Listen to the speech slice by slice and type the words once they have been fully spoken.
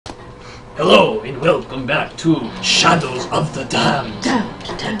Hello and welcome back to Shadows of the Damned. Them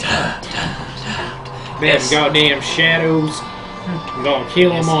goddamn shadows. I'm gonna kill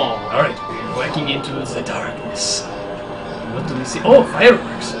them all. Alright, we're walking into the darkness. What do we see? Oh,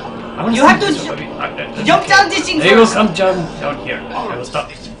 fireworks! You have to jump down this thing They will first. come down here. I will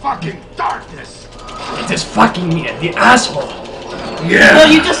stop. It's fucking darkness. It is fucking me at the asshole. No, Yeah!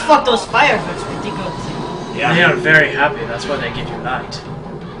 you just fought those fireworks pretty good. They Yeah. are very happy, that's why they give you light.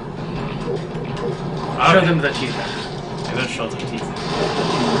 Show Okay. them the teeth. I will show them teeth.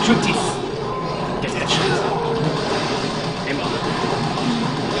 Shoot teeth. Get headshot. Aim on.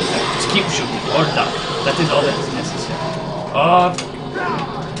 Just keep shooting or duck. That is all that is necessary.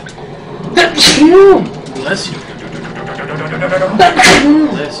 Bless you. Bless you.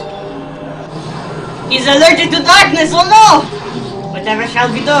 He's allergic to darkness, oh no! Whatever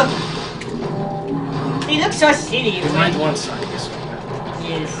shall be done. He looks so silly. You might want some this one.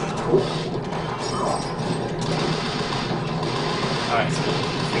 Yes. Alright,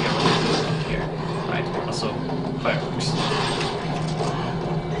 figure out what to do up here. Right, also fireworks.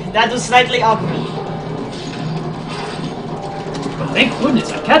 That was slightly awkward. But thank goodness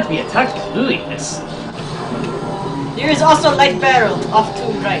I can't be attacked while doing this. There is also light barrel off to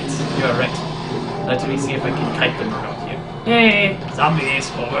right. You are right. Let me see if I can kite them around here. Hey, zombies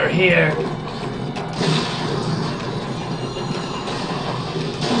over here.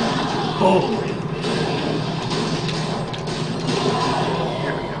 Oh.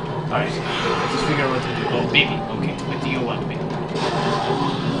 Alright, just figure out what to do. Oh, baby. Okay, what do you want, baby?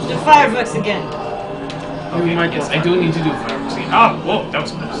 The fireworks again. Okay, might yes, want I do need to do fireworks. Ah, whoa, that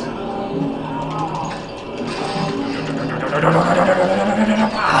was close.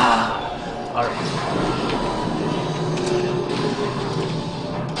 Alright.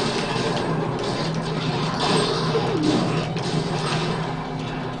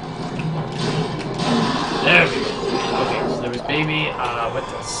 There we go. Okay, so there was baby. What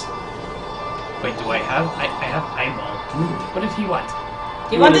else? Wait, do I have? I have eyeball. What did he want?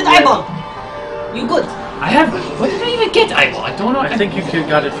 He wanted eyeball. You good. I have. What did I even get eyeball? I don't know. I think you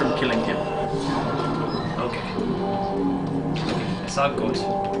got it from killing him. Okay. I saw a ghost.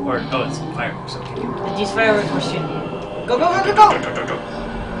 Or oh, it's fireworks. Okay. These fireworks were shit. Go, go, go, go, go! Go, go, go.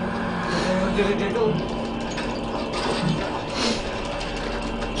 Go, go, go, go.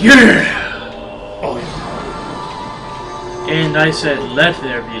 Yeah. Oh, yeah. And I said, let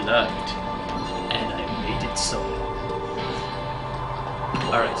there be light. And I made it so.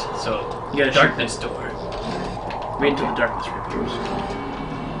 All right. So You gotta darkness door. Wait until the darkness reappears.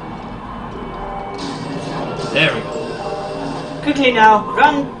 There we go. Quickly now,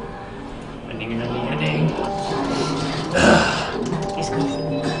 run! Running, running, running. He's good.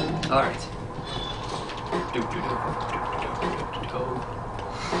 All right. Do, do, do, do, do, do, do.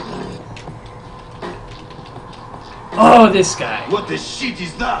 Oh, this guy. What the shit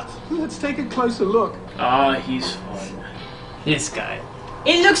is that? Let's take a closer look. Ah, he's fun. This guy.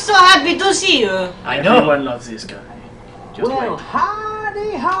 He looks so happy to see you. I know. Everyone loves this guy. Just Well, wait.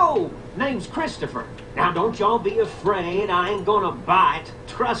 howdy ho! Name's Christopher. Now don't y'all be afraid, I ain't gonna bite.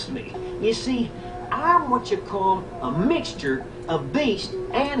 Trust me. You see, I'm what you call a mixture of beast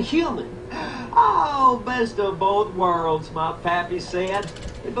and human. Oh, best of both worlds, my pappy said.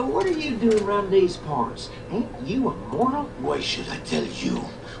 But what are you doing around these parts? Ain't you a mortal? Why should I tell you?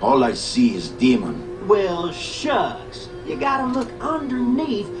 All I see is demon. Well, shucks. You gotta look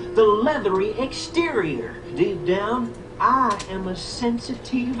underneath the leathery exterior. Deep down, I am a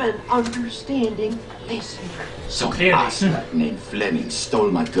sensitive and understanding listener. Some Clearly. ass named Fleming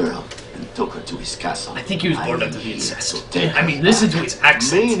stole my girl and took her to his castle. I think he was born under the here incest. to take I her mean, listen to back. his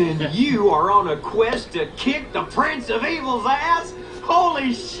accent. Meaning you are on a quest to kick the Prince of Evil's ass?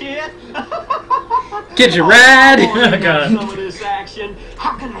 Holy shit! Get your rad! Oh, God. some of this action.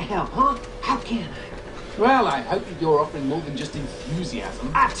 How can I help, huh? How can I? Well, I hope that you're offering more than just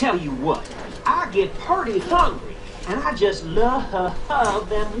enthusiasm. I tell you what, I get pretty hungry, and I just love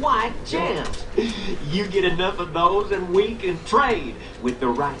them white jams. You get enough of those and we can trade. With the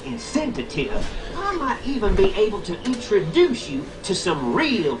right incentive, I might even be able to introduce you to some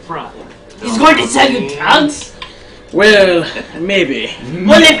real product. He's going to sell you drugs? Well, maybe.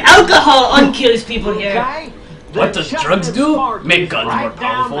 Well, if alcohol unkills people here. Okay? What The does drugs do? chocolate Make guns right more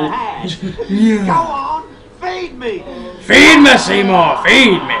down the powerful. hatch. Go on, feed me. Feed me, Seymour!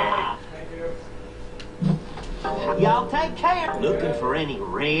 Feed me! Y'all take care. Looking for any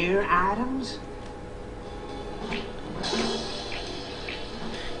rare items?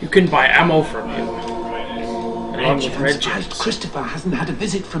 You can buy ammo from him. Along with I'm red surprised gems. Christopher hasn't had a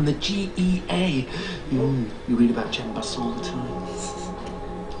visit from the GEA. You read about Jen Buss all the time.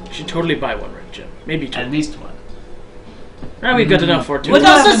 You should totally buy one red gem. Maybe two. At least one. Now we've got enough for two. What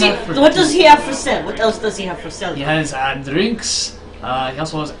else does he? enough for What does he have for sale? What else does he have for sale? He has drinks. He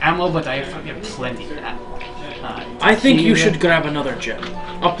also has ammo, but I have plenty of that. I think you tequila. should grab another gem.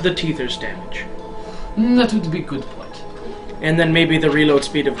 Up the teether's damage. That would be a good point. And then maybe the reload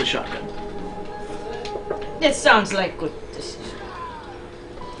speed of the shotgun. That sounds like good decision.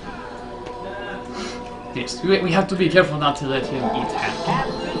 Yes, we have to be careful not to let him eat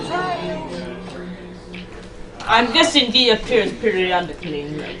ham. I'm guessing he appears periodically.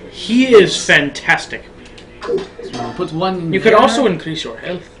 He is fantastic. So we'll put one in You could there. also increase your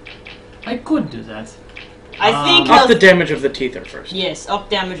health. I could do that. I think Up the he'll- damage of the teether first. Yes, up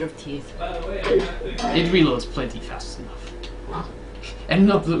damage of teeth. It reloads plenty fast enough. And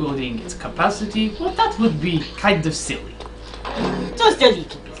not loading its capacity, well, that would be kind of silly. Just a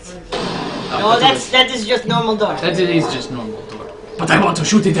little bit. No, that is just normal door. That it is just normal door. But I want to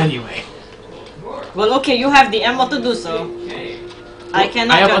shoot it anyway. Well, okay, you have the ammo to do so. I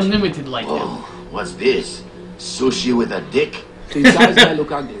cannot I have judge. unlimited light ammo. Oh, what's this? Sushi with a dick? These eyes may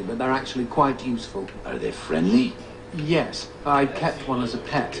look ugly, but they're actually quite useful. Are they friendly? Yes, I kept one as a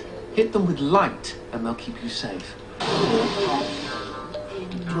pet. Hit them with light, and they'll keep you safe.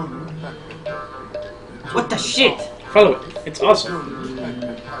 What the shit? Follow it. It's awesome.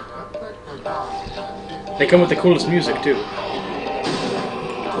 They come with the coolest music too.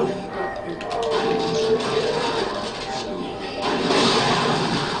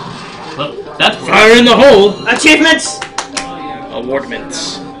 Well, that Fire in the hole! Achievements!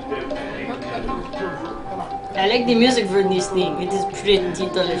 Awardments. I like the music for this thing. It is pretty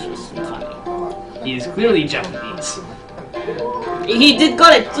delicious and funny. He is clearly Japanese. He did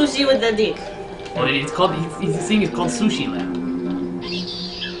call it sushi with the dick. Well, it's called. His thing is called Sushi Land.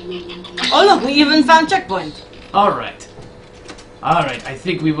 Oh look, we even found checkpoint. All right. I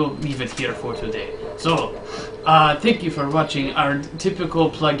think we will leave it here for today. So, thank you for watching. Our typical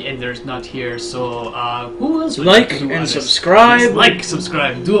plug ender's not here, so who else? would Like do and others? subscribe. Yes, like,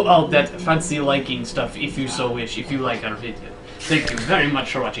 subscribe, do all that fancy liking stuff if you so wish. If you like our video, thank you very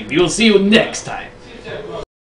much for watching. We will see you next time.